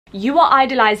You are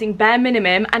idolizing bare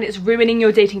minimum and it's ruining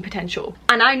your dating potential.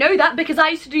 And I know that because I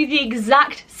used to do the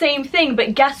exact same thing,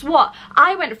 but guess what?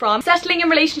 I went from settling in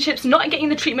relationships, not getting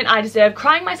the treatment I deserve,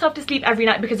 crying myself to sleep every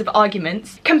night because of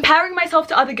arguments, comparing myself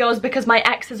to other girls because my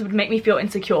exes would make me feel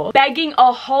insecure, begging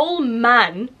a whole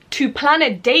man to plan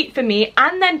a date for me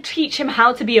and then teach him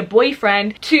how to be a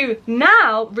boyfriend, to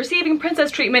now receiving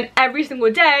princess treatment every single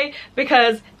day,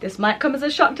 because this might come as a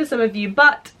shock to some of you,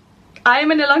 but I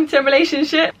am in a long-term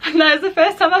relationship and that is the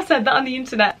first time I've said that on the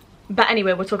internet. But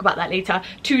anyway, we'll talk about that later.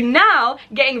 To now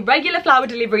getting regular flower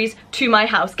deliveries to my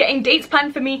house, getting dates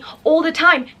planned for me all the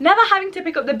time, never having to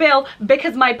pick up the bill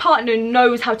because my partner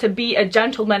knows how to be a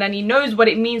gentleman and he knows what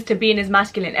it means to be in his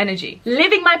masculine energy.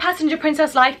 Living my passenger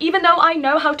princess life even though I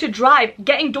know how to drive,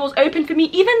 getting doors open for me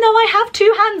even though I have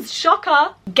 2 hands,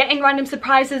 shocker. Getting random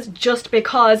surprises just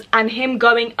because, and him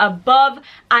going above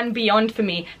and beyond for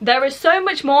me. There is so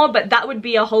much more, but that would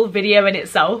be a whole video in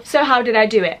itself. So how did I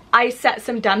do it? I set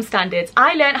some damn standards.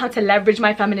 I learned how to leverage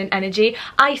my feminine energy.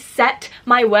 I set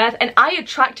my worth and I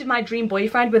attracted my dream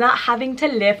boyfriend without having to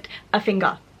lift a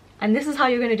finger. And this is how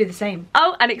you're going to do the same.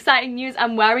 Oh, and exciting news,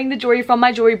 I'm wearing the jewelry from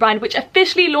my jewelry brand, which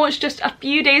officially launched just a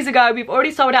few days ago. We've already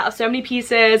sold out of so many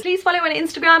pieces. Please follow on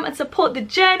Instagram and support the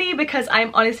journey because I'm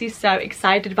honestly so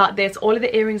excited about this. All of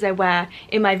the earrings I wear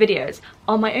in my videos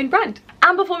are my own brand.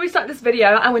 And before we start this video,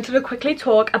 I wanted to quickly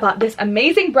talk about this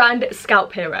amazing brand,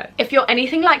 Scalp Hero. If you're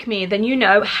anything like me, then you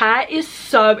know hair is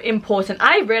so important.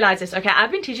 I realized this, okay?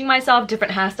 I've been teaching myself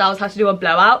different hairstyles, how to do a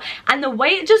blowout, and the way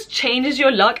it just changes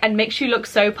your look and makes you look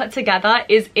so put together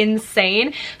is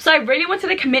insane. So I really wanted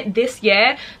to commit this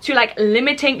year to like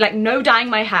limiting, like no dyeing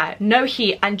my hair, no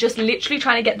heat, and just literally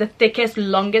trying to get the thickest,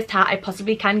 longest hair I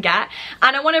possibly can get.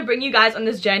 And I want to bring you guys on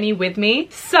this journey with me.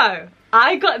 So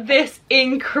I got this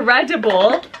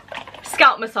incredible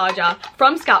scalp massager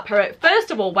from Scalp Hero.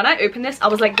 First of all, when I opened this, I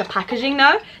was like, the packaging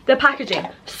though, the packaging,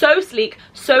 so sleek,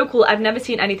 so cool. I've never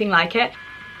seen anything like it.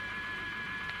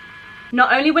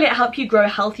 Not only will it help you grow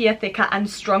healthier, thicker and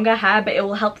stronger hair, but it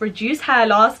will help reduce hair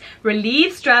loss,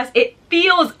 relieve stress. It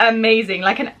feels amazing,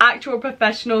 like an actual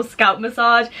professional scalp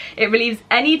massage. It relieves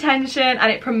any tension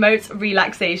and it promotes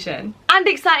relaxation. And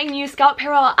exciting news, Scalp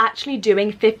Hero are actually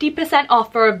doing 50%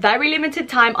 off for a very limited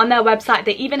time on their website.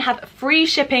 They even have free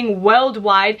shipping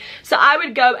worldwide. So I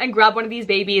would go and grab one of these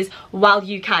babies while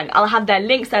you can. I'll have their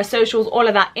links, their socials, all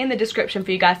of that in the description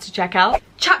for you guys to check out.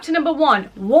 Chapter number 1,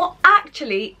 what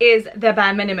actually is the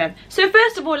bare minimum? So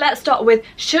first of all, let's start with,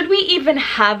 should we even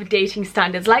have dating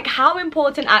standards? Like, how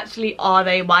important actually are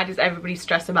they? Why does everybody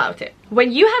stress about it?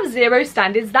 When you have 0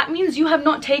 standards, that means you have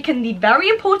not taken the very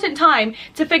important time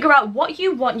to figure out what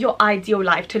you want your ideal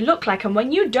life to look like. And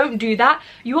when you don't do that,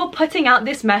 you are putting out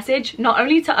this message not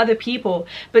only to other people,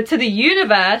 but to the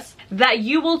universe, that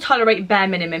you will tolerate bare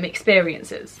minimum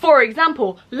experiences. For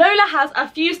example, Lola has a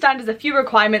few standards, a few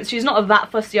requirements. She's not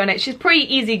that fussy on it. She's pretty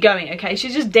easygoing, okay?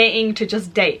 She's just dating to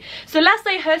just date. So let's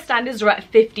say her standards are at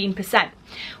 15%.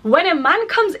 When a man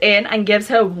comes in and gives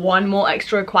her one more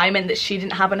extra requirement that she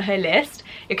didn't have on her list,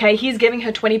 okay, he's giving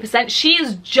her 20%, she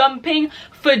is jumping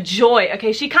for joy,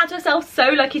 okay? She counts herself so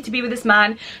lucky to be with this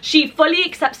man. She fully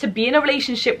accepts to be in a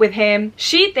relationship with him.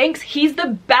 She thinks he's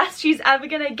the best she's ever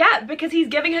gonna get because he's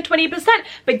giving her 20%.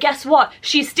 But guess what?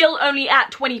 She's still only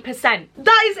at 20%.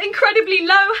 That is incredibly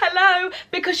low, hello,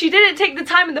 because she didn't take the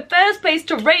time in the first place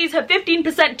to raise her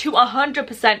 15% to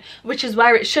 100%, which is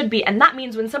where it should be. And that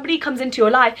means when somebody comes into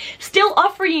your life still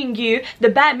offering you the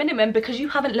bare minimum because you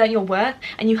haven't learned your worth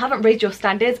and you haven't raised your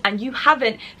standards and you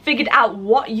haven't figured out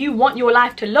what you want your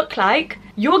life to look like,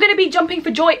 you're going to be jumping for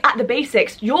joy at the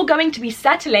basics. You're going to be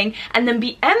settling and then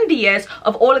be envious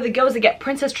of all of the girls that get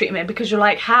princess treatment because you're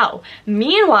like, how?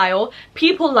 Meanwhile,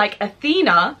 people like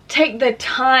Athena take the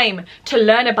time to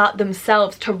learn about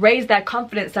themselves, to raise their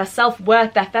confidence, their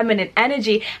self-worth, their feminine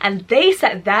energy, and they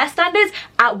set their standards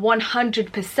at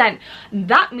 100%.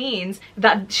 That means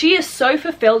that she is so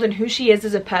fulfilled in who she is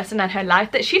as a person and her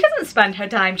life that she doesn't spend her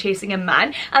time chasing a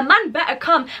man. A man better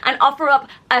come and offer up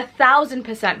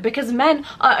 1,000% because men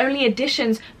are only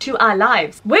additions to our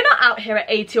lives. We're not out here at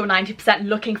 80 or 90%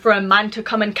 looking for a man to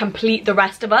come and complete the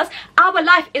rest of us. Our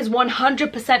life is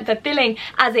 100% fulfilling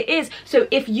as it is. So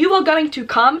if you are going to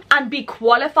come and be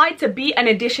qualified to be an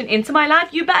addition into my life,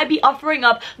 you better be offering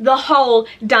up the whole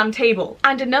damn table.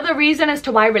 And another reason as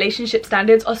to why relationship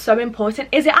standards are so important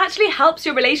is it actually helps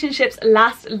your relationships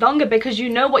last longer because you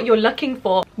know what you're looking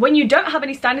for. When you don't have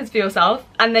any standards for yourself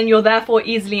and then you're therefore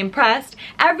easily impressed,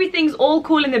 everything's all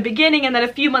cool in the beginning and then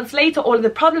a few months later all of the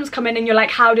problems come in and you're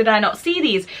like, how did I not see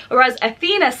these? Whereas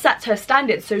Athena sets her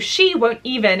standards, so she won't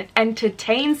even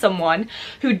entertain someone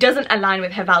who doesn't align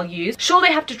with her values. Sure,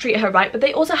 they have to treat her right, but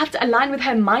they also have to align with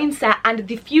her mindset and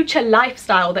the future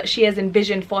lifestyle that she has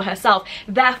envisioned for herself.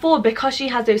 Therefore, because she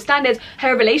has those standards,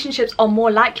 her relationships are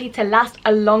more likely to last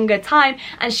a longer time,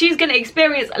 and she's going to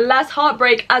experience less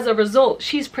heartbreak as a result.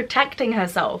 She's protecting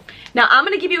herself. Now, I'm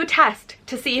going to give you a test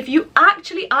to see if you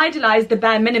actually idolize the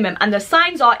bare minimum, and the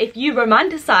signs are if you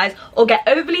romanticize or get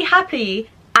overly happy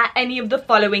at any of the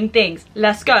following things.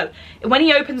 Let's go. When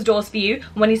he opens doors for you,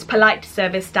 when he's polite to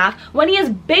service staff, when he has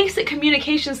basic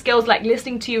communication skills like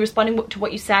listening to you, responding to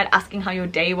what you said, asking how your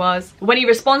day was, when he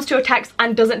responds to a text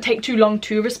and doesn't take too long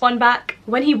to respond back,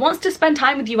 when he wants to spend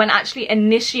time with you and actually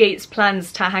initiates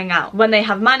plans to hang out, when they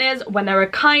have manners, when they're a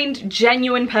kind,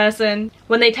 genuine person,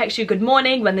 when they text you good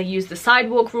morning, when they use the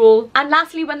sidewalk rule, and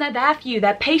lastly, when they're there for you,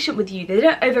 they're patient with you, they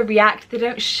don't overreact, they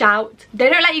don't shout, they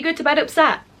don't let you go to bed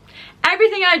upset.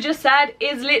 Everything I just said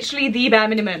is literally the bare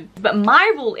minimum. But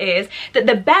my rule is that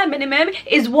the bare minimum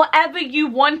is whatever you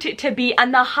want it to be,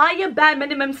 and the higher bare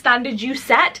minimum standards you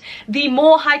set, the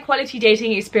more high quality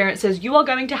dating experiences you are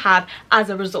going to have as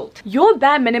a result. Your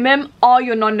bare minimum are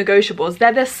your non-negotiables.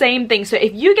 They're the same thing. So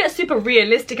if you get super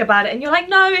realistic about it and you're like,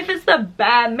 no, if it's the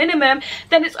bare minimum,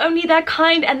 then it's only they're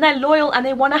kind and they're loyal and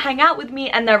they want to hang out with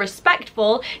me and they're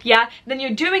respectful, yeah, then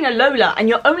you're doing a Lola and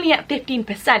you're only at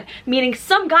 15%, meaning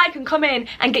some guy can come in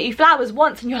and get you flowers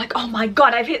once and you're like, oh my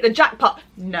god, I've hit the jackpot.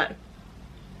 No.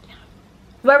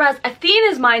 Whereas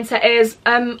Athena's mindset is,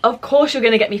 of course you're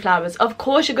going to get me flowers, of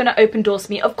course you're going to open doors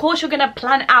for me, of course you're going to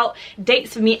plan out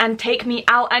dates for me and take me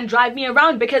out and drive me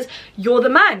around because you're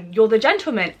the man, you're the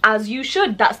gentleman, as you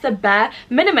should. That's the bare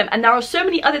minimum. And there are so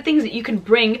many other things that you can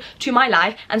bring to my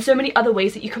life and so many other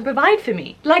ways that you can provide for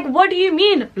me. Like, what do you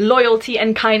mean loyalty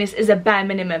and kindness is a bare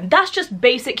minimum? That's just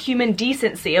basic human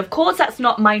decency. Of course that's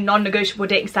not my non-negotiable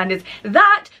dating standards.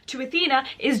 That, to Athena,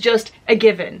 is just a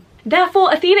given.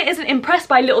 Therefore, Athena isn't impressed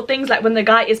by little things like when the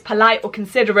guy is polite or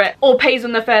considerate or pays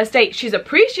on the first date. She's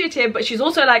appreciative, but she's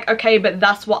also like, okay, but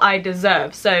that's what I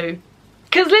deserve, so...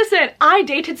 Because listen, I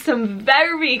dated some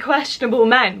very questionable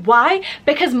men. Why?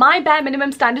 Because my bare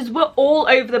minimum standards were all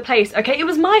over the place, okay? It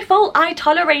was my fault. I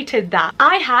tolerated that.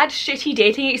 I had shitty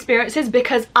dating experiences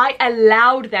because I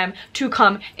allowed them to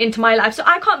come into my life. So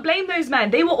I can't blame those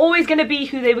men. They were always going to be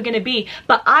who they were going to be.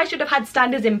 But I should have had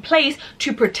standards in place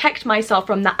to protect myself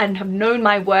from that and have known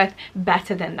my worth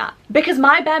better than that. Because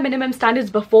my bare minimum standards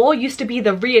before used to be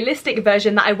the realistic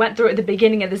version that I went through at the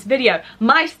beginning of this video.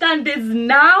 My standards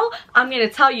now, I'm going to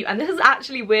tell you, and this is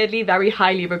actually weirdly very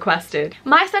highly requested.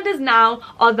 My standards now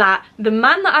are that the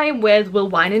man that I am with will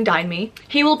wine and dine me.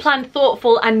 He will plan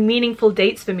thoughtful and meaningful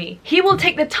dates for me. He will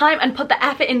take the time and put the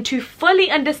effort in to fully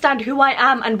understand who I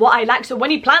am and what I like, so when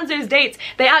he plans those dates,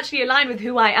 they actually align with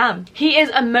who I am. He is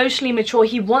emotionally mature.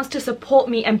 He wants to support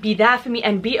me and be there for me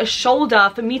and be a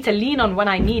shoulder for me to lean on when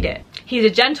I need it. He's a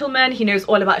gentleman. He knows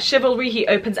all about chivalry. He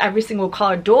opens every single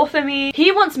car door for me.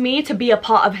 He wants me to be a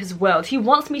part of his world. He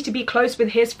wants me to be close with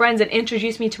his friends and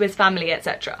introduce me to his family,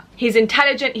 etc. He's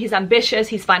intelligent, he's ambitious,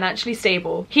 he's financially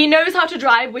stable. He knows how to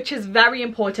drive, which is very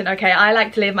important, okay? I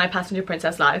like to live my passenger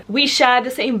princess life. We share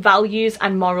the same values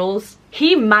and morals.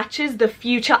 He matches the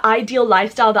future ideal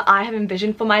lifestyle that I have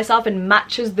envisioned for myself and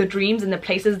matches the dreams and the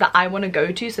places that I want to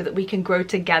go to so that we can grow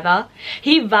together.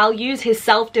 He values his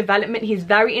self-development. He's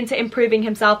very into improving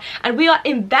himself, and we are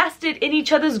invested in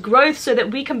each other's growth so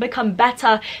that we can become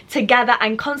better together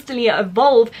and constantly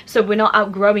evolve so we're not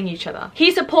outgrowing each other.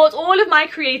 He supports all of my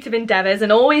creative endeavors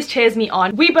and always cheers me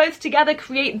on. We both together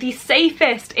create the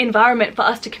safest environment for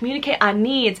us to communicate our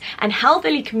needs and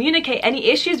healthily communicate any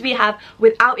issues we have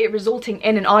without it resulting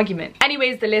in an argument.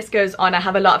 Anyways, the list goes on. I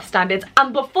have a lot of standards,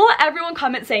 and before everyone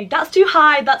comments saying that's too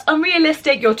high, that's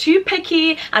unrealistic, you're too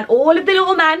picky, and all of the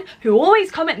little men who always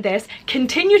comment this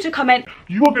continue to comment,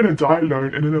 you are gonna die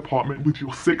alone in an apartment with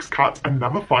your 6 cats and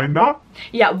never find that?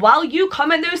 Yeah, while you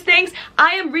comment those things,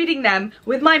 I am reading them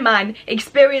with my mind,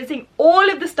 experiencing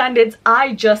all of the standards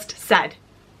I just said.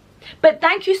 But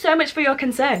thank you so much for your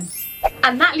concern.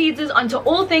 And that leads us onto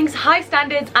all things high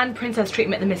standards and princess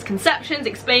treatment, the misconceptions,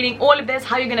 explaining all of this,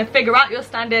 how you're going to figure out your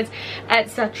standards,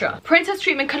 etc. Princess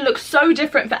treatment can look so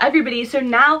different for everybody, so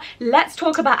now let's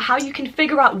talk about how you can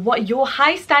figure out what your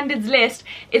high standards list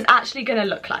is actually going to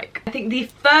look like. I think the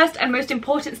first and most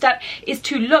important step is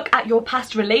to look at your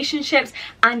past relationships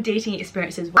and dating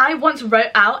experiences. I once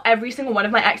wrote out every single one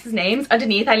of my ex's names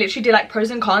underneath. I literally did like pros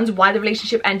and cons, why the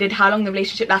relationship ended, how long the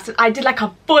relationship lasted. I did like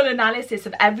a full analysis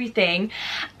of everything. thing,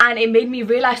 and it made me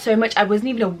realize so much I wasn't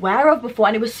even aware of before,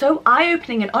 and it was so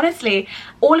eye-opening. And honestly,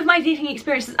 all of my dating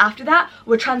experiences after that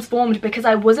were transformed because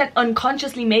I wasn't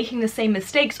unconsciously making the same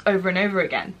mistakes over and over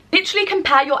again. Literally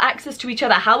compare your exes to each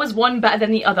other. How is one better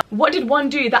than the other? What did one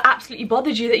do that absolutely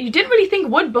bothered you that you didn't really think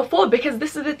would before? Because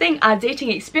this is the thing, our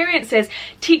dating experiences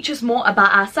teach us more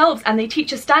about ourselves, and they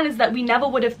teach us standards that we never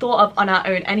would have thought of on our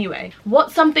own anyway.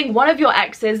 What's something one of your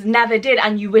exes never did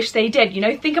and you wish they did? You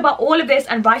know, think about all of this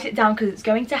and write it down, because it's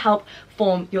going to help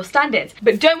form your standards.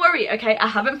 But don't worry, okay, I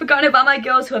haven't forgotten about my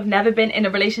girls who have never been in a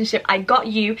relationship. I got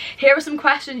you. Here are some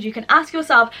questions you can ask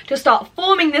yourself to start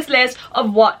forming this list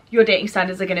of what your dating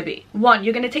standards are going to be. 1,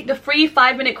 you're going to take the free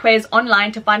 5-minute quiz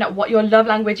online to find out what your love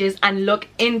language is and look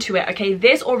into it, okay?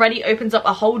 This already opens up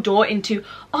a whole door into,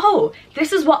 oh,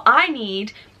 this is what I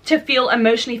need to feel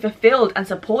emotionally fulfilled and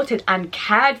supported and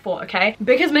cared for, okay?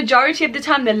 Because majority of the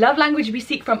time, the love language we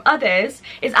seek from others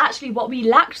is actually what we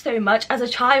lacked so much as a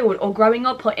child or growing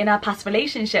up or in our past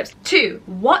relationships. 2,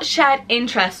 what shared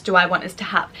interests do I want us to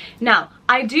have? Now,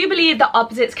 I do believe that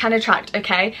opposites can attract,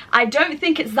 okay? I don't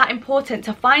think it's that important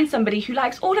to find somebody who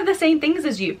likes all of the same things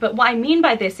as you. But what I mean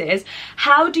by this is,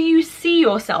 how do you see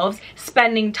yourselves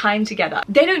spending time together?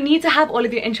 They don't need to have all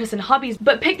of your interests and hobbies,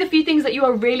 but pick the few things that you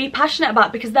are really passionate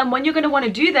about, because then when you're going to want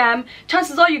to do them,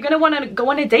 chances are you're going to want to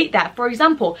go on a date there. For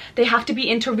example, they have to be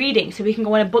into reading so we can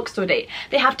go on a bookstore date.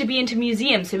 They have to be into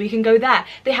museums so we can go there.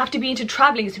 They have to be into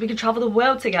traveling so we can travel the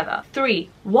world together. 3,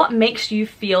 what makes you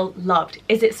feel loved?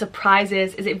 Is it surprises?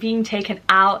 Is it being taken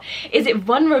out? Is it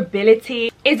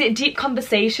vulnerability? Is it deep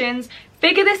conversations?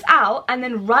 Figure this out and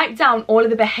then write down all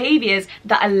of the behaviors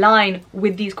that align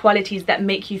with these qualities that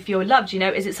make you feel loved. You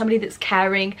know, is it somebody that's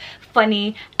caring,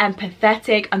 funny,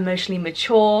 empathetic, emotionally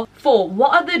mature? 4,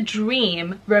 what are the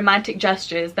dream romantic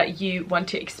gestures that you want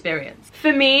to experience?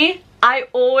 For me, I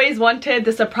always wanted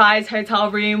the surprise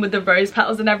hotel room with the rose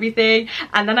petals and everything,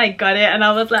 and then I got it and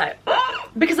I was like, oh.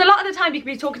 Because a lot of the time you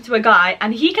can be talking to a guy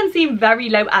and he can seem very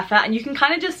low effort, and you can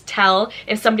kind of just tell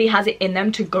if somebody has it in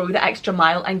them to go the extra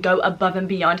mile and go above and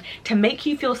beyond to make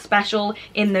you feel special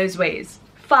in those ways.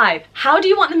 5, how do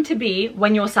you want them to be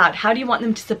when you're sad? How do you want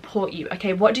them to support you?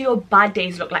 Okay, what do your bad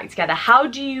days look like together? How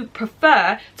do you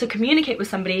prefer to communicate with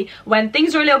somebody when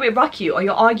things are a little bit rocky or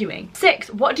you're arguing? 6,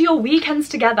 what do your weekends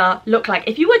together look like?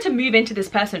 If you were to move into this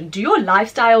person, do your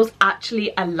lifestyles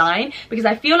actually align? Because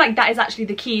I feel like that is actually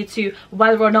the key to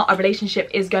whether or not a relationship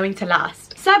is going to last.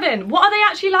 7, what are they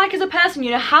actually like as a person?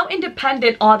 You know, how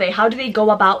independent are they? How do they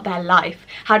go about their life?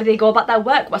 How do they go about their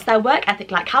work? What's their work ethic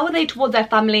like? How are they towards their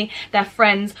family, their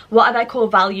friends? What are their core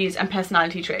values and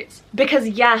personality traits? Because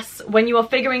yes, when you are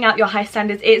figuring out your high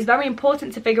standards, it is very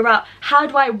important to figure out, how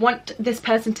do I want this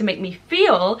person to make me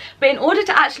feel? But in order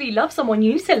to actually love someone,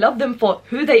 you need to love them for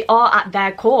who they are at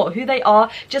their core, who they are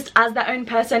just as their own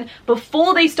person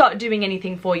before they start doing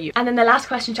anything for you. And then the last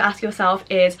question to ask yourself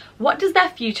is, what does their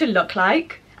future look like?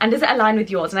 And does it align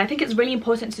with yours? And I think it's really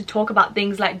important to talk about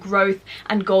things like growth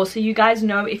and goals so you guys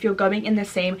know if you're going in the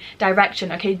same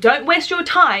direction, okay? Don't waste your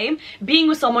time being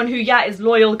with someone who, yeah, is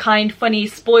loyal, kind, funny,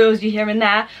 spoils you here and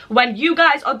there, when you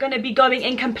guys are gonna be going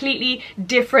in completely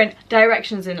different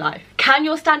directions in life. Can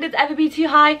your standards ever be too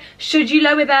high? Should you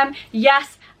lower them?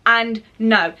 Yes and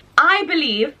no. I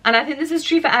believe, and I think this is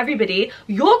true for everybody,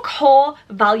 your core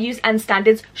values and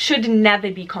standards should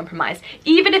never be compromised.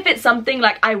 Even if it's something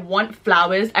like, I want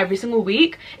flowers every single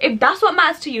week, if that's what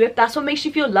matters to you, if that's what makes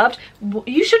you feel loved,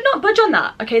 you should not budge on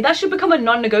that, okay? That should become a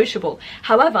non-negotiable.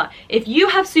 However, if you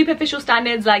have superficial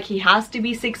standards like he has to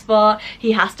be 6 foot,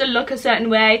 he has to look a certain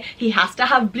way, he has to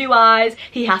have blue eyes,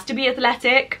 he has to be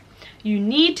athletic, you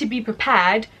need to be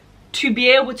prepared to be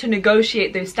able to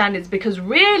negotiate those standards, because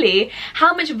really,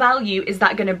 how much value is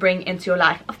that going to bring into your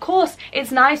life? Of course,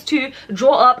 it's nice to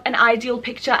draw up an ideal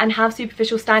picture and have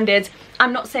superficial standards.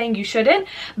 I'm not saying you shouldn't,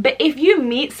 but if you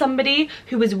meet somebody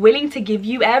who is willing to give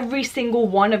you every single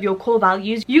one of your core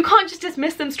values, you can't just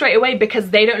dismiss them straight away because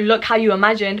they don't look how you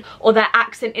imagined or their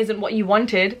accent isn't what you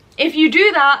wanted. If you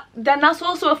do that, then that's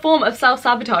also a form of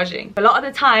self-sabotaging. A lot of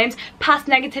the times, past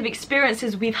negative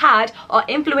experiences we've had are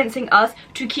influencing us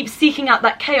to keep seeking out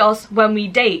that chaos when we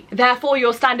date. Therefore,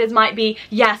 your standards might be,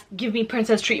 yes, give me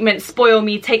princess treatment, spoil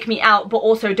me, take me out, but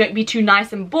also don't be too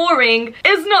nice and boring,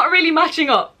 is not really matching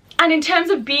up. And in terms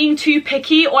of being too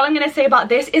picky, all I'm going to say about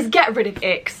this is get rid of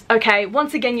icks, okay?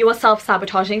 Once again, you are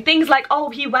self-sabotaging. Things like, oh,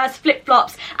 he wears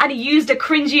flip-flops and he used a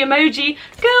cringy emoji.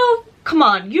 Girl, come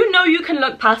on, you know you can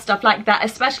look past stuff like that,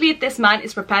 especially if this man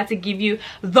is prepared to give you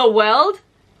the world.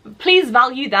 Please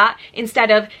value that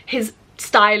instead of his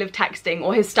style of texting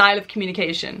or his style of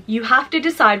communication. You have to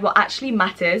decide what actually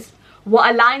matters,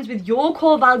 what aligns with your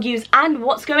core values and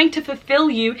what's going to fulfill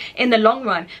you in the long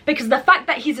run. Because the fact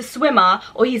that he's a swimmer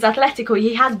or he's athletic or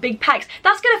he has big pecs,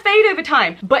 that's going to fade over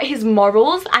time. But his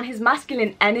morals and his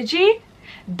masculine energy,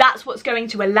 that's what's going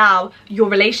to allow your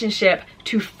relationship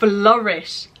to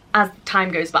flourish as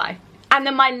time goes by. And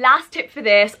then my last tip for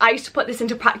this, I used to put this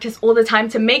into practice all the time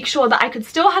to make sure that I could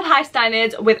still have high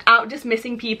standards without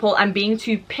dismissing people and being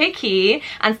too picky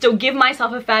and still give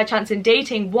myself a fair chance in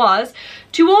dating, was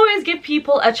to always give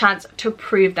people a chance to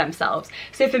prove themselves.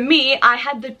 So for me, I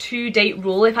had the 2-date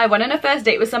rule. If I went on a first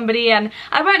date with somebody and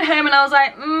I went home and I was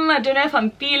like, I don't know if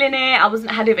I'm feeling it, I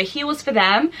wasn't head over heels for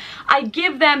them, I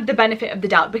give them the benefit of the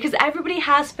doubt, because everybody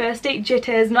has first date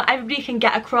jitters. Not everybody can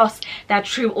get across their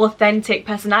true authentic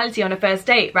personality on a first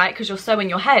date, right? Because you're so in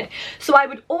your head. So I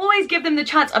would always give them the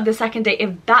chance of the second date.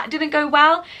 If that didn't go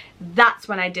well, that's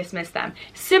when I dismissed them.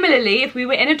 Similarly, if we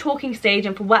were in a talking stage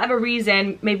and for whatever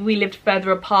reason, maybe we lived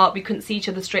further apart, we couldn't see each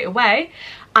other straight away,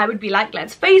 I would be like,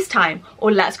 let's FaceTime or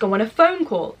let's go on a phone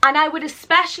call. And I would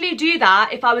especially do that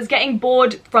if I was getting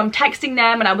bored from texting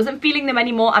them and I wasn't feeling them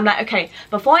anymore. I'm like, okay,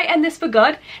 before I end this for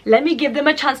good, let me give them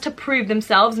a chance to prove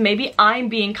themselves. Maybe I'm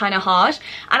being kind of harsh.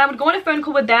 And I would go on a phone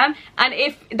call with them, and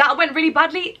if that went really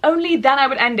badly, only then I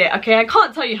would end it, okay? I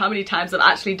can't tell you how many times I've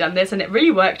actually done this, and it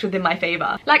really worked within my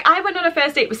favor. Like, I went on a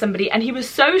first date with somebody and he was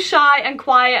so shy and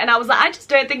quiet, and I was like, I just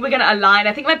don't think we're gonna align.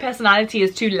 I think my personality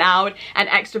is too loud and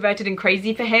extroverted and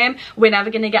crazy for him. We're never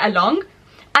gonna get along.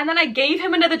 And then I gave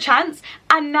him another chance,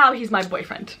 and now he's my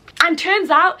boyfriend. And turns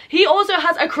out he also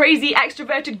has a crazy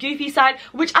extroverted goofy side,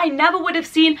 which I never would have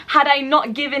seen had I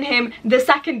not given him the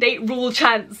second date rule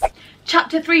chance.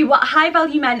 Chapter 3, what high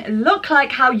value men look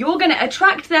like, how you're going to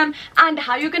attract them, and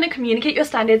how you're going to communicate your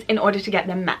standards in order to get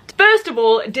them met. First of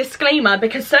all, disclaimer,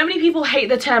 because so many people hate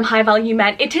the term high value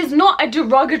men, it is not a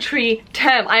derogatory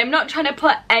term. I am not trying to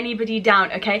put anybody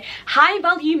down, okay? High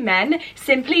value men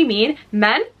simply mean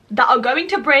men that are going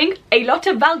to bring a lot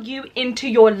of value into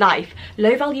your life.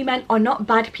 Low value men are not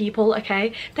bad people,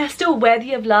 okay? They're still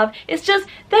worthy of love. It's just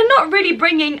they're not really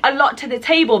bringing a lot to the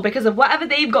table because of whatever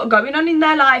they've got going on in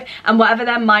their life and whatever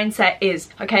their mindset is,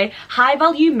 okay? High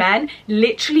value men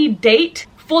literally date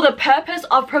for the purpose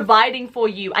of providing for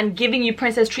you and giving you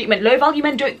princess treatment. Low value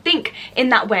men don't think in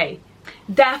that way.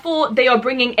 Therefore, they are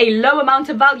bringing a low amount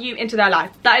of value into their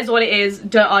life. That is what it is.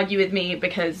 Don't argue with me,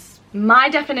 because my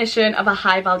definition of a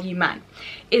high value man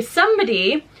is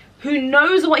somebody who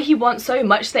knows what he wants so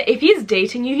much that if he's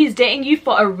dating you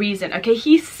for a reason, okay?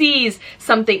 He sees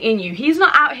something in you. He's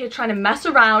not out here trying to mess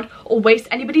around or waste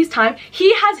anybody's time.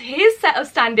 He has his set of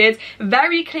standards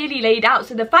very clearly laid out.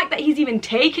 So the fact that he's even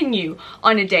taken you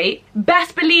on a date,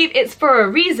 best believe it's for a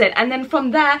reason. And then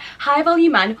from there, high value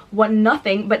men want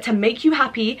nothing but to make you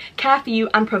happy, care for you,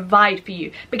 and provide for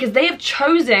you, because they have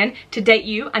chosen to date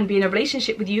you and be in a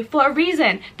relationship with you for a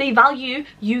reason. They value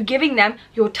you giving them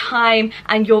your time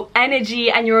and your energy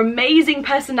and your amazing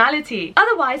personality.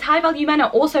 Otherwise, high value men are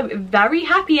also very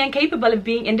happy and capable of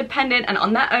being independent and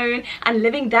on their own and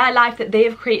living their life that they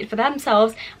have created for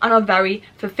themselves and are very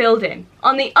fulfilled in.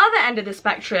 On the other end of the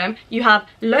spectrum, you have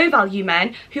low value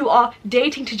men who are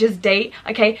dating to just date,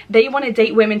 okay? They want to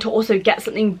date women to also get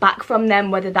something back from them,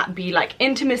 whether that be like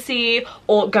intimacy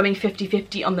or going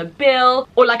 50-50 on the bill,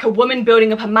 or like a woman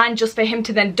building up a man just for him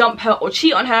to then dump her or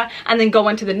cheat on her and then go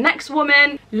on to the next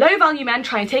woman. Low value men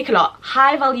try and take a lot.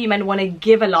 High value men want to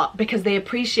give a lot because they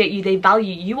appreciate you, they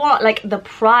value you. You are like the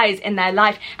prize in their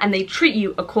life and they treat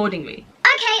you accordingly.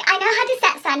 Okay, I know how to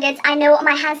set standards, I know what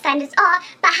my high standards are,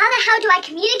 but how the hell do I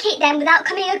communicate them without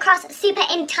coming across super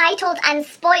entitled and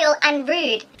spoiled and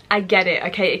rude? I get it,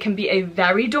 okay? It can be a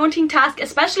very daunting task,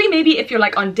 especially maybe if you're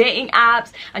like on dating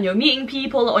apps and you're meeting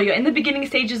people, or you're in the beginning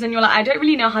stages and you're like, I don't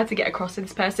really know how to get across to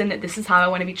this person that this is how I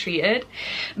want to be treated.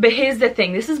 But here's the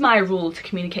thing, this is my rule to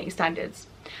communicating standards.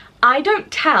 I don't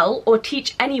tell or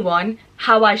teach anyone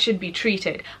how I should be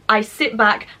treated. I sit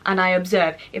back and I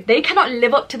observe. If they cannot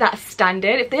live up to that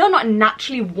standard, if they are not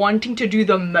naturally wanting to do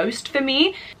the most for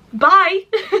me, bye.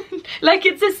 Like,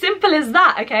 it's as simple as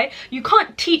that, okay? You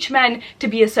can't teach men to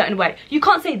be a certain way. You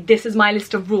can't say, this is my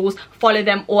list of rules, follow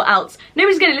them or else.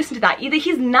 Nobody's gonna listen to that. Either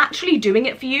he's naturally doing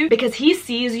it for you because he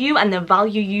sees you and the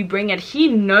value you bring and he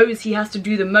knows he has to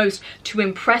do the most to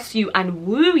impress you and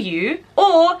woo you,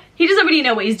 or he doesn't really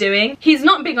know what he's doing. He's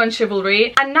not big on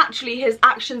chivalry and naturally his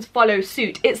actions follow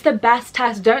suit. It's the best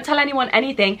test. Don't tell anyone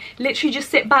anything. Literally just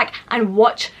sit back and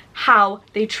watch how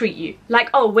they treat you. Like,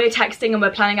 oh, we're texting and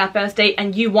we're planning our first date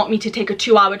and you want me to take a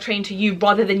 2-hour train to you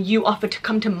rather than you offer to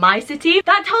come to my city.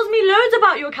 That tells me loads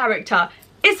about your character.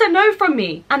 it's a no from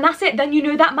me, and that's it. Then you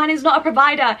know that man is not a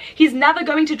provider. He's never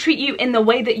going to treat you in the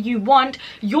way that you want.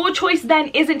 Your choice then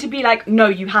isn't to be like, no,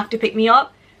 you have to pick me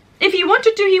up. If he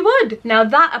wanted to, he would. Now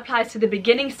that applies to the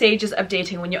beginning stages of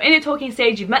dating. When you're in a talking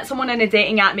stage, you've met someone on a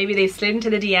dating app, maybe they've slid into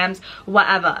the DMs,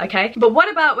 whatever, okay? But what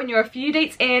about when you're a few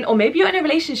dates in, or maybe you're in a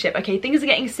relationship, okay? Things are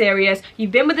getting serious, you've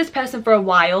been with this person for a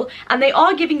while, and they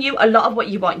are giving you a lot of what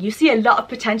you want. You see a lot of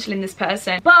potential in this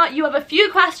person, but you have a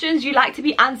few questions you like to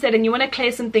be answered and you want to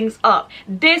clear some things up.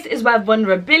 This is where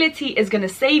vulnerability is going to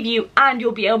save you, and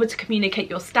you'll be able to communicate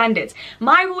your standards.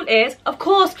 My rule is, of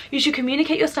course, you should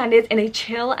communicate your standards in a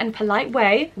chill and polite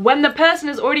way when the person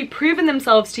has already proven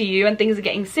themselves to you and things are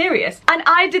getting serious. And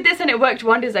I did this and it worked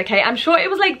wonders, okay? I'm sure it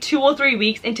was like 2 or 3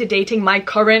 weeks into dating my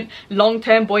current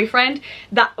long-term boyfriend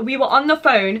that we were on the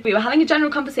phone, we were having a general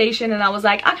conversation, and I was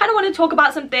like, I kind of want to talk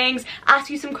about some things, ask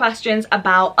you some questions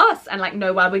about us and like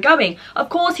know where we're going. Of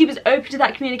course, he was open to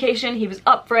that communication, he was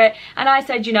up for it, and I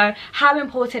said, you know, how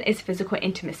important is physical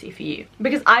intimacy for you?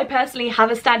 Because I personally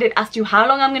have a standard as to how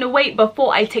long I'm going to wait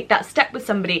before I take that step with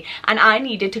somebody, and I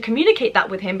needed to communicate that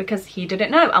with him because he didn't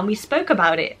know, and we spoke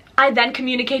about it. I then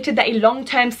communicated that a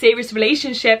long-term serious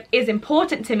relationship is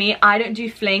important to me. I don't do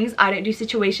flings, I don't do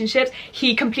situationships.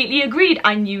 He completely agreed.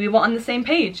 I knew we were on the same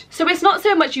page. So it's not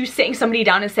so much you sitting somebody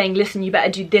down and saying, listen, you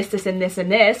better do this, this, and this,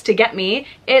 and this to get me.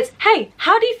 It's, hey,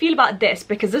 how do you feel about this?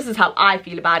 Because this is how I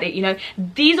feel about it. You know,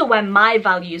 these are where my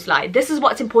values lie. This is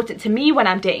what's important to me when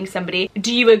I'm dating somebody.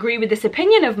 Do you agree with this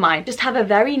opinion of mine? Just have a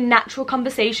very natural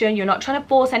conversation. You're not trying to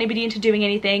force anybody into doing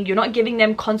anything. You're not giving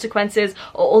them consequences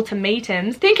or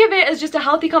ultimatums. Think of it as just a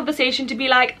healthy conversation to be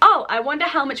like, oh, I wonder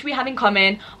how much we have in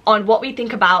common on what we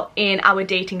think about in our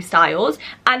dating styles,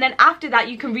 and then after that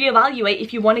you can reevaluate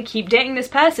if you want to keep dating this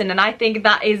person. And I think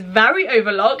that is very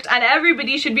overlooked, and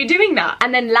everybody should be doing that.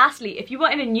 And then lastly, if you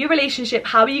are in a new relationship,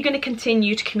 how are you going to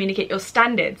continue to communicate your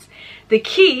standards? The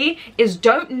key is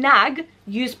don't nag,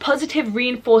 use positive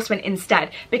reinforcement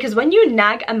instead. Because when you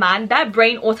nag a man, their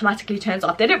brain automatically turns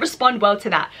off. They don't respond well to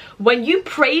that. When you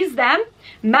praise them,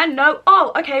 men know,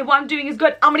 oh, okay, what I'm doing is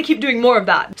good, I'm gonna keep doing more of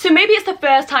that. So maybe it's the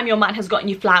first time your man has gotten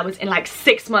you flowers in like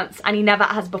 6 months and he never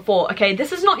has before, okay?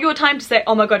 This is not your time to say,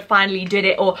 oh my god, finally you did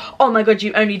it, or oh my god,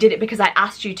 you only did it because I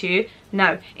asked you to.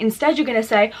 No, instead you're gonna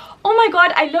say, oh my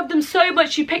god, I love them so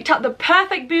much, you picked out the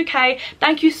perfect bouquet,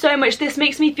 thank you so much, this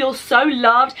makes me feel so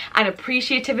loved and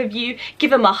appreciative of you.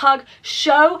 Give him a hug,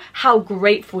 show how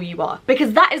grateful you are,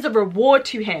 because that is a reward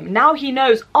to him. Now he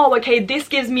knows, oh okay, this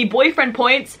gives me boyfriend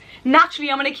points,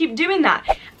 naturally I'm gonna keep doing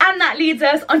that. And that leads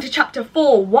us onto chapter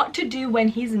 4, what to do when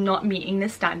he's not meeting the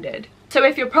standard. So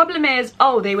if your problem is,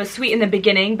 oh, they were sweet in the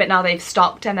beginning, but now they've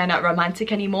stopped and they're not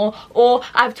romantic anymore, or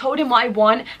I've told him what I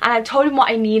want and I've told him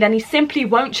what I need and he simply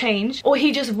won't change, or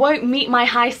he just won't meet my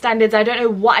high standards, I don't know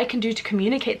what I can do to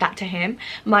communicate that to him,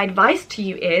 my advice to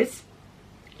you is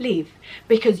leave.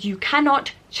 Because you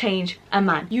cannot change a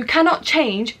man. You cannot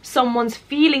change someone's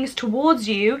feelings towards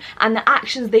you and the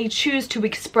actions they choose to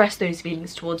express those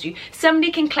feelings towards you.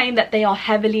 Somebody can claim that they are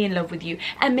heavily in love with you,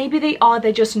 and maybe they are,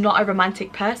 they're just not a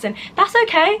romantic person. That's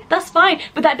okay, that's fine,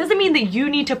 but that doesn't mean that you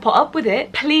need to put up with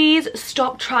it. Please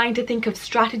stop trying to think of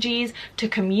strategies to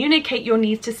communicate your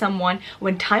needs to someone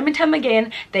when time and time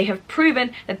again they have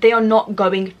proven that they are not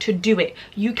going to do it.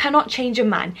 You cannot change a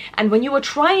man, and when you are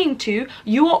trying to,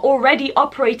 you are already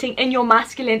operating in your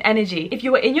masculine energy. If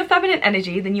you are in your feminine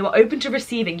energy, then you are open to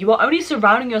receiving. You are only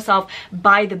surrounding yourself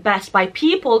by the best, by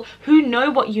people who know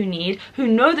what you need, who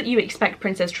know that you expect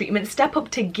princess treatment, step up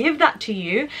to give that to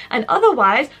you. And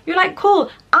otherwise you're like, cool,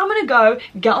 I'm gonna go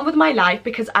get on with my life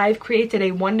because I've created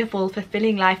a wonderful,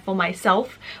 fulfilling life for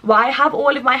myself where I have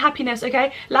all of my happiness.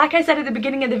 Okay, like I said at the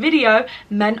beginning of the video,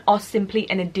 men are simply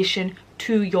an addition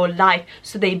to your life,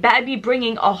 so they better be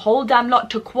bringing a whole damn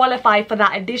lot to qualify for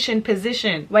that addition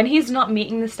position. When he's not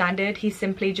meeting the standard, he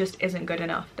simply just isn't good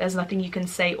enough. There's nothing you can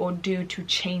say or do to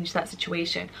change that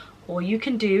situation. All you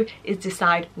can do is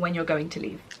decide when you're going to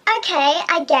leave. Okay,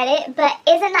 I get it, but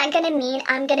isn't that gonna mean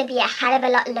I'm gonna be a hell of a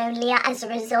lot lonelier as a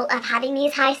result of having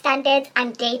these high standards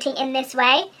and dating in this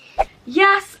way?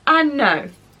 Yes and no.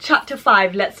 Chapter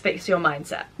 5, let's fix your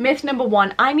mindset. Myth number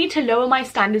 1, I need to lower my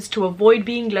standards to avoid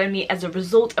being lonely as a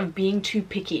result of being too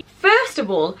picky. First of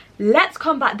all, let's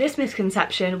combat this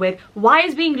misconception with, why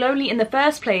is being lonely in the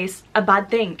first place a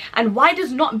bad thing? And why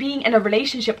does not being in a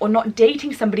relationship or not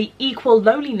dating somebody equal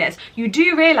loneliness? You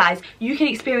do realize you can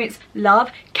experience love,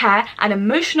 care, and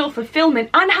emotional fulfillment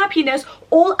and happiness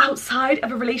all outside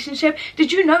of a relationship.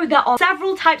 Did you know there are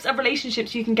several types of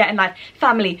relationships you can get in life?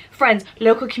 Family, friends,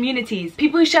 local communities,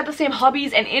 people who share the same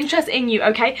hobbies and interests in you,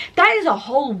 okay? There is a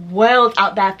whole world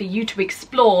out there for you to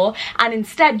explore, and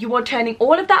instead you are turning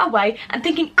all of that away and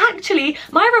thinking, actually,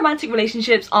 my romantic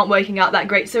relationships aren't working out that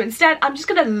great, so instead I'm just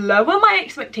gonna lower my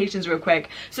expectations real quick.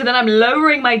 So then I'm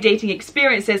lowering my dating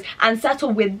experiences and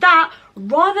settle with that,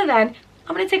 rather than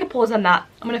I'm gonna take a pause on that.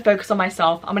 I'm gonna focus on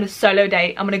myself. I'm gonna solo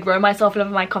date. I'm gonna grow my self-love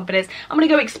and my confidence. I'm gonna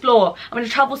go explore. I'm gonna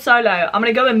travel solo. I'm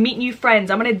gonna go and meet new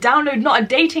friends. I'm gonna download, not a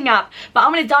dating app, but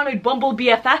I'm gonna download Bumble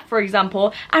BFF, for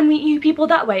example, and meet new people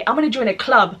that way. I'm gonna join a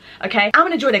club, okay? I'm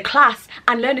gonna join a class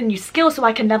and learn a new skill so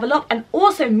I can level up and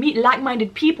also meet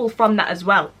like-minded people from that as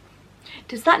well.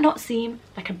 Does that not seem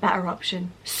like a better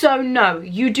option? So no,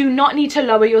 you do not need to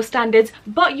lower your standards,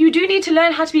 but you do need to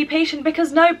learn how to be patient,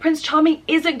 because no, Prince Charming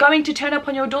isn't going to turn up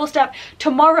on your doorstep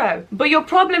tomorrow. But your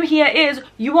problem here is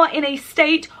you are in a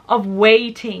state of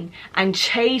waiting and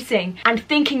chasing and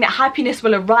thinking that happiness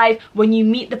will arrive when you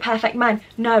meet the perfect man.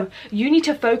 No, you need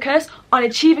to focus on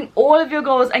achieving all of your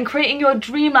goals and creating your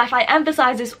dream life. I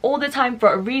emphasize this all the time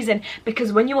for a reason,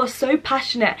 because when you are so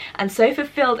passionate and so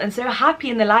fulfilled and so happy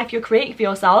in the life you're creating for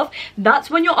yourself, that's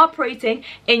when you're operating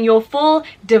in your full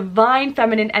divine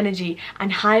feminine energy,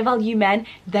 and high value men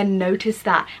then notice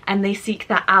that and they seek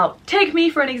that out. Take me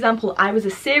for an example. I was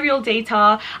a serial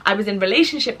dater. I was in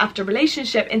relationship after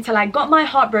relationship until I got my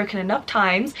heart broken enough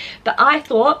times that I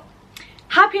thought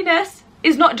happiness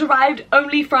is not derived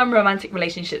only from romantic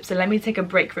relationships. So let me take a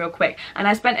break real quick. And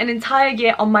I spent an entire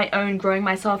year on my own, growing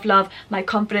my self-love, my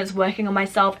confidence, working on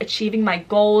myself, achieving my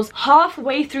goals.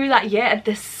 Halfway through that year, at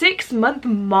the 6-month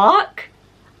mark,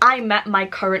 I met my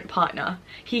current partner.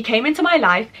 He came into my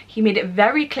life. He made it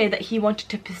very clear that he wanted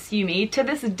to pursue me. To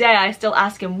this day, I still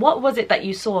ask him, what was it that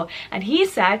you saw? And he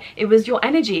said, it was your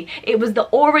energy. It was the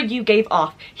aura you gave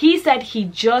off. He said he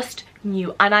just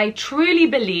knew. And I truly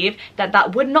believe that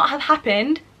that would not have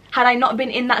happened had I not been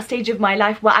in that stage of my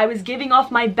life where I was giving off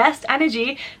my best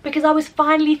energy, because I was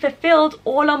finally fulfilled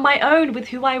all on my own with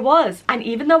who I was. And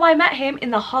even though I met him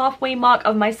in the halfway mark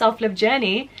of my self-love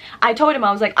journey, I told him,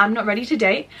 I was like, I'm not ready to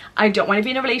date. I don't want to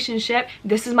be in a relationship.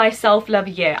 This is my self-love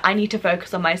year. I need to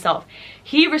focus on myself.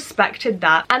 He respected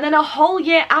that. And then a whole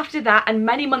year after that, and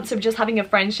many months of just having a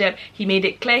friendship, he made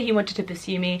it clear he wanted to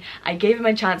pursue me. I gave him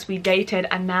a chance, we dated,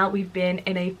 and now we've been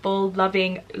in a full,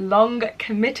 loving, long,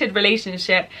 committed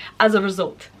relationship as a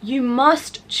result. You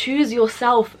must choose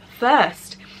yourself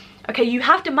first. Okay, you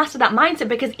have to master that mindset,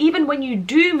 because even when you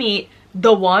do meet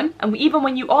the one, and even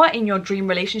when you are in your dream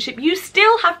relationship, you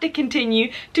still have to continue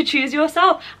to choose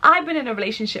yourself. I've been in a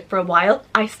relationship for a while.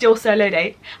 I still solo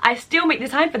date. I still make the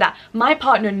time for that. My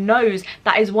partner knows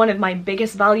that is one of my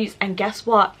biggest values, and guess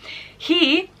what?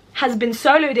 He has been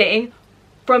solo dating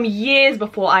from years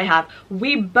before I have.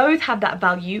 We both have that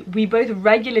value. We both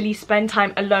regularly spend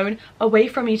time alone, away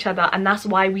from each other, and that's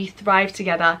why we thrive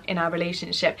together in our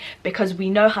relationship, because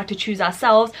we know how to choose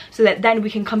ourselves, so that then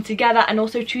we can come together and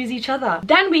also choose each other.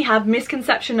 Then we have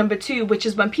misconception number 2, which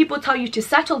is when people tell you to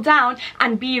settle down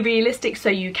and be realistic so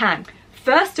you can.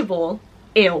 First of all,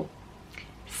 ew.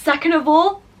 Second of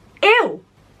all, ew.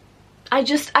 I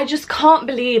just can't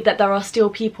believe that there are still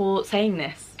people saying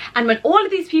this. And when all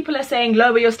of these people are saying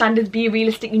lower your standards, be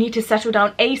realistic, you need to settle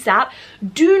down ASAP,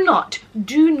 do not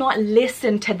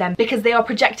listen to them, because they are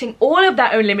projecting all of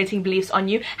their own limiting beliefs on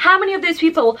you. How many of those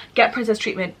people get princess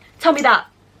treatment? Tell me that.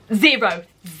 Zero.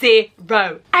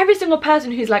 Every single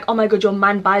person who's like, oh my god, your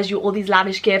man buys you all these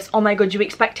lavish gifts, oh my god, you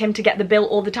expect him to get the bill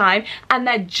all the time, and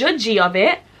they're judgy of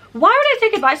it, why would I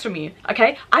take advice from you?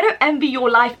 Okay, I don't envy your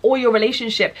life or your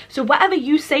relationship, so whatever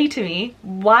you say to me,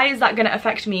 why is that going to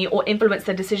affect me or influence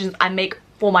the decisions I make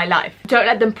for my life? Don't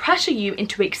let them pressure you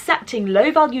into accepting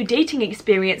low value dating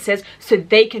experiences so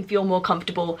they can feel more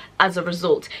comfortable as a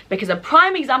result. Because a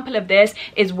prime example of this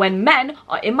is when men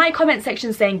are in my comment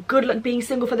section saying, good luck being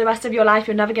single for the rest of your life,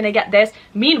 you're never gonna get this.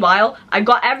 Meanwhile, I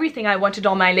got everything I wanted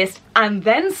on my list and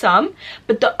then some,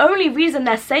 but the only reason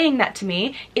they're saying that to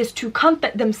me is to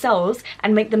comfort themselves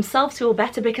and make themselves feel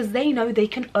better, because they know they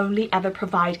can only ever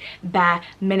provide bare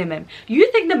minimum.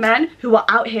 You think the men who are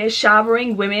out here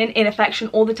showering women in affection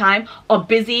all the time are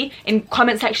busy in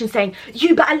comment section saying,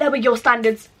 you better lower your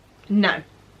standards? No.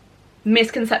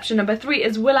 Misconception number 3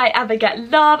 is, will I ever get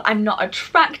love? I'm not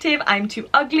attractive, I'm too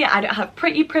ugly, I don't have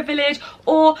pretty privilege,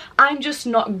 or I'm just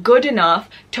not good enough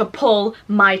to pull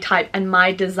my type and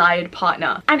my desired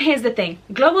partner. And here's the thing,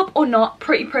 glow up or not,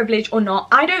 pretty privilege or not,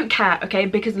 I don't care, okay?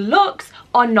 Because looks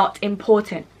are not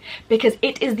important. because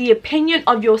it is the opinion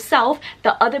of yourself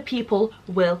that other people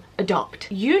will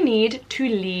adopt. You need to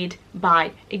lead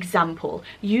by example.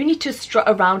 You need to strut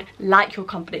around like you're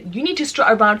confident. You need to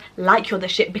strut around like you're the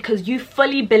shit, because you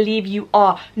fully believe you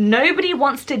are. Nobody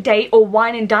wants to date or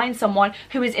wine and dine someone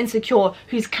who is insecure,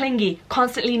 who's clingy,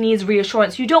 constantly needs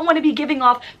reassurance. You don't want to be giving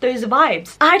off those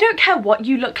vibes. I don't care what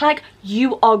you look like,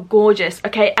 you are gorgeous,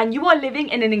 okay? And you are living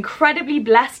in an incredibly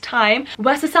blessed time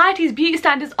where society's beauty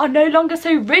standards are no longer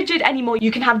so rigid anymore.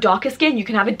 You can have darker skin, you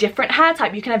can have a different hair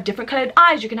type, you can have different colored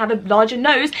eyes, you can have a larger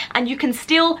nose, and you can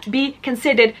still be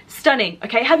considered stunning,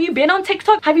 okay? Have you been on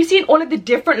TikTok? Have you seen all of the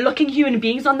different looking human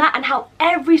beings on that and how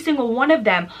every single one of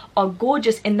them are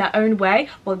gorgeous in their own way?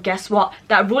 Well, guess what?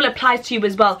 That rule applies to you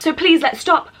as well. So please, let's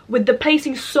stop with the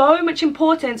placing so much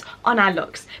importance on our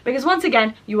looks, because once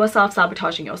again, you are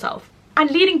self-sabotaging yourself. And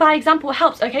leading by example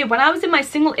helps, okay? When I was in my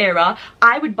single era,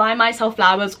 I would buy myself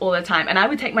flowers all the time and I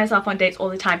would take myself on dates all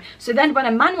the time. So then when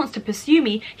a man wants to pursue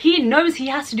me, he knows he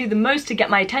has to do the most to get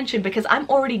my attention, because I'm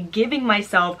already giving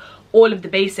myself all of the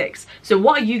basics. So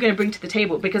what are you going to bring to the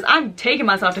table? Because I'm taking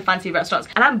myself to fancy restaurants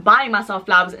and I'm buying myself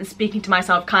flowers and speaking to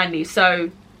myself kindly. So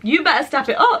you better step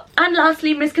it up. And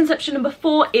lastly, misconception number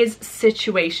 4 is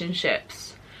situationships.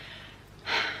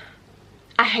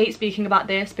 I hate speaking about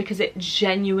this because it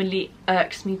genuinely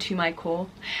irks me to my core.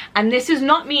 And this is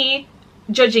not me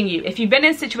judging you. If you've been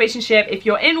in a situationship, if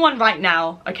you're in one right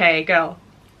now, okay, girl.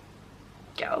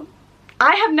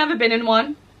 I have never been in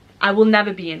one. I will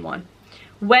never be in one.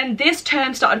 When this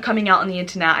term started coming out on the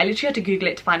internet, I literally had to Google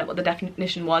it to find out what the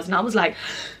definition was. And I was like,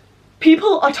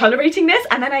 people are tolerating this?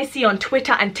 And then I see on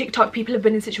Twitter and TikTok, people have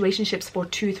been in situationships for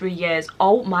 2-3 years.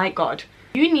 Oh my God.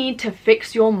 You need to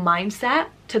fix your mindset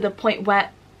to the point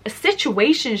where a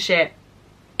situationship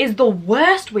is the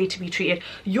worst way to be treated.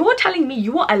 You're telling me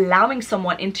you are allowing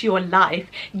someone into your life,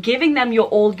 giving them your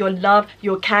all, your love,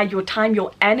 your care, your time,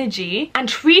 your energy, and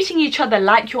treating each other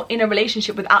like you're in a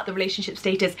relationship without the relationship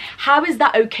status. How is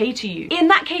that okay to you? In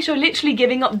that case, you're literally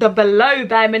giving up the below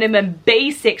bare minimum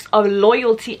basics of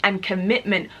loyalty and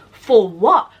commitment. For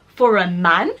what? For a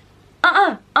man?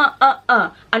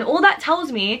 And all that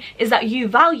tells me is that you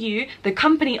value the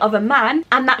company of a man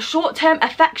and that short-term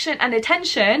affection and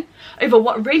attention over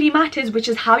what really matters, which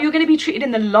is how you're going to be treated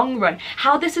in the long run,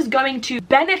 how this is going to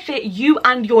benefit you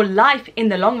and your life in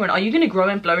the long run. Are you going to grow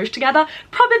and flourish together?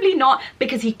 Probably not,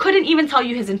 because he couldn't even tell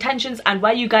you his intentions and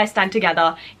where you guys stand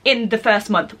together in the first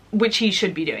month, which he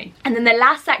should be doing. And then the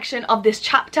last section of this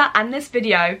chapter and this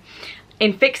video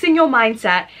in fixing your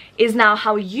mindset is now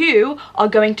how you are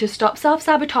going to stop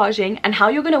self-sabotaging and how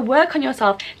you're going to work on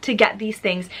yourself to get these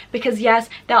things. Because yes,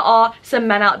 there are some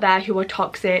men out there who are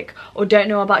toxic or don't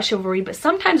know about chivalry, but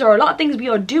sometimes there are a lot of things we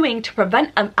are doing to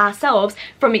prevent ourselves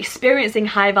from experiencing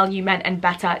high value men and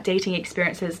better dating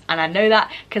experiences. And I know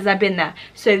that because I've been there.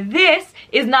 So this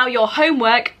is now your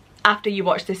homework after you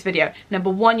watch this video.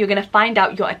 Number 1, you're going to find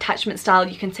out your attachment style.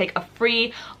 You can take a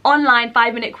free online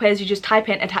 5-minute quiz. You just type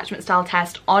in attachment style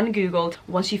test on Google.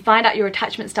 Once you find out your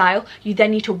attachment style, you then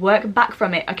need to work back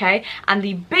from it, okay? And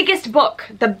the biggest book,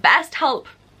 the best help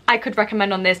I could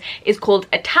recommend on this is called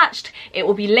Attached. It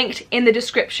will be linked in the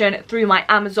description through my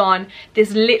Amazon.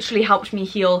 This literally helped me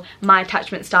heal my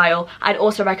attachment style. I'd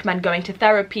also recommend going to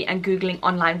therapy and Googling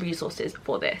online resources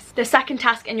for this. The second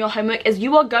task in your homework is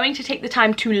you are going to take the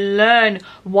time to learn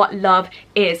what love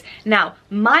is. Now,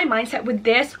 my mindset with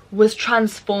this was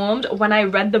transformed when I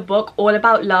read the book All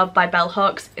About Love by Bell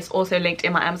Hooks. It's also linked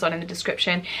in my Amazon in the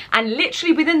description. And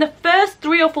literally within the first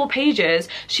 3 or 4 pages,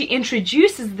 she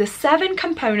introduces the 7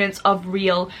 components of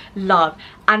real love.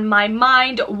 And my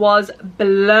mind was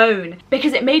blown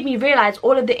because it made me realize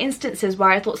all of the instances where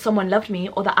I thought someone loved me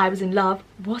or that I was in love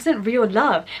wasn't real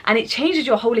love, and it changes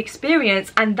your whole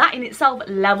experience, and that in itself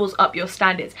levels up your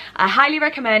standards. I highly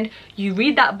recommend you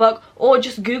read that book or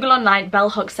just Google online Bell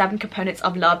Hooks 7 components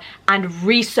of love and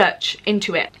research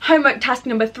into it. Homework task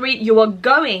number 3, you are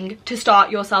going to start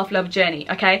your self-love journey,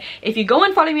 okay? If you go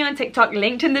and follow me on TikTok,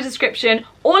 linked in the description,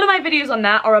 all of my videos on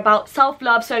that are about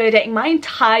self-love, solo dating. My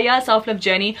entire self-love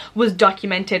journey was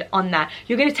documented on that.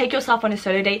 You're going to take yourself on a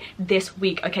solo date this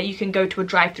week, okay? You can go to a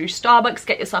drive-through Starbucks,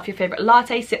 get yourself your favorite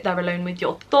latte, sit there alone with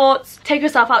your thoughts, take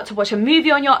yourself out to watch a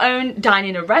movie on your own, dine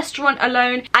in a restaurant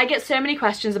alone. I get so many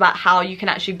questions about how you can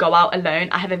actually go out alone.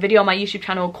 I have a video on my YouTube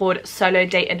channel called Solo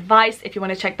Date Advice. If you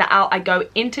want to check that out, I go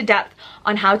into depth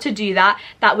on how to do that.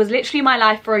 That was literally my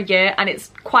life for a year, and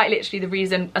it's quite literally the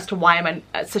reason as to why I'm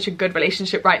in such a good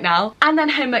relationship right now. And then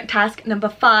homework task number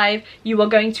 5, you are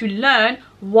going to learn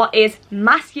what is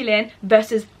masculine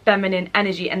versus feminine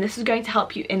energy, and this is going to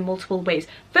help you in multiple ways.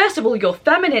 First of all, your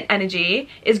feminine energy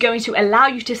is going to allow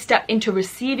you to step into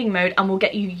receiving mode and will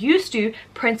get you used to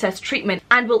princess treatment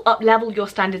and will up level your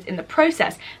standards in the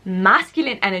process.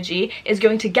 Masculine energy is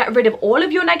going to get rid of all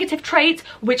of your negative traits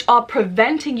which are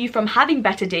preventing you from having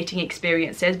better dating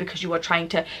experiences because you are trying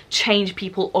to change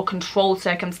people or control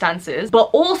circumstances. But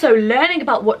also learning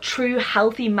about what true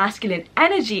healthy masculine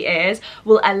energy is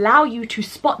will allow you to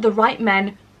spot the right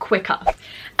men quicker.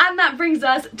 And that brings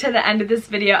us to the end of this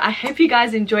video. I hope you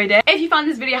guys enjoyed it. If you found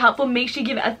this video helpful, make sure you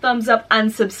give it a thumbs up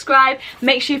and subscribe.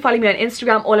 Make sure you follow me on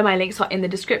Instagram. All of my links are in the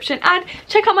description. And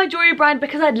check out my jewelry brand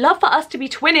because I'd love for us to be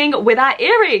twinning with our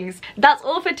earrings. That's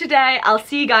all for today. I'll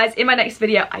see you guys in my next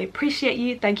video. I appreciate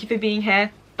you. Thank you for being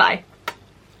here. Bye.